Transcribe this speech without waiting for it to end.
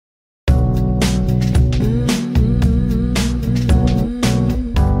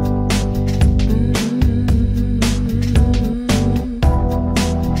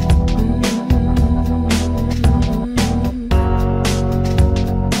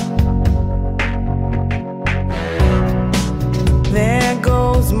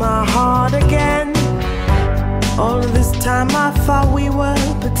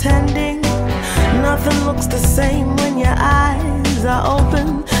Nothing looks the same when your eyes are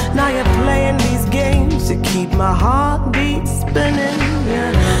open. Now you're playing these games to keep my heartbeat spinning.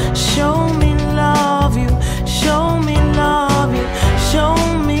 Yeah. Show me love you, show me love you, show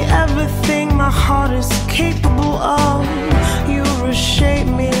me everything my heart is capable of. You reshape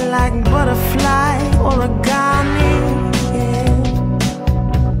me like butterfly origami. Yeah.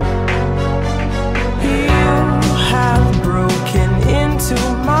 You have broken into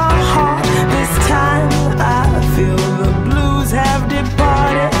my heart. This time I feel the blues have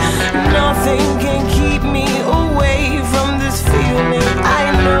departed. Nothing can keep me away from this feeling. I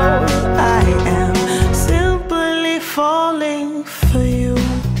know I am simply falling for you.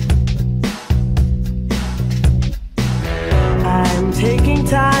 I'm taking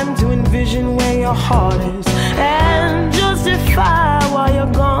time to envision where your heart is and justify why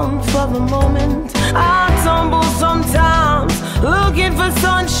you're gone for the moment. I tumble sometimes looking for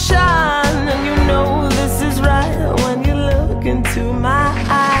sunshine, and you know this is right when you look into my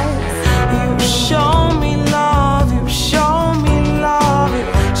eyes. You show me love, you show me love,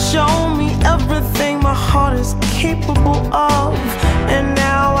 you show me everything my heart is capable of. And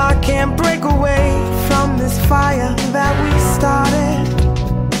now I can't break away from this fire that we started.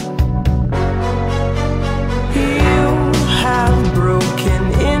 You have broken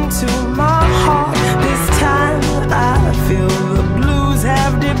into my heart. This time I feel the blues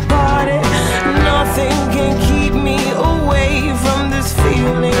have departed. Nothing can keep me away from this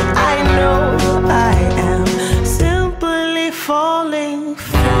feeling.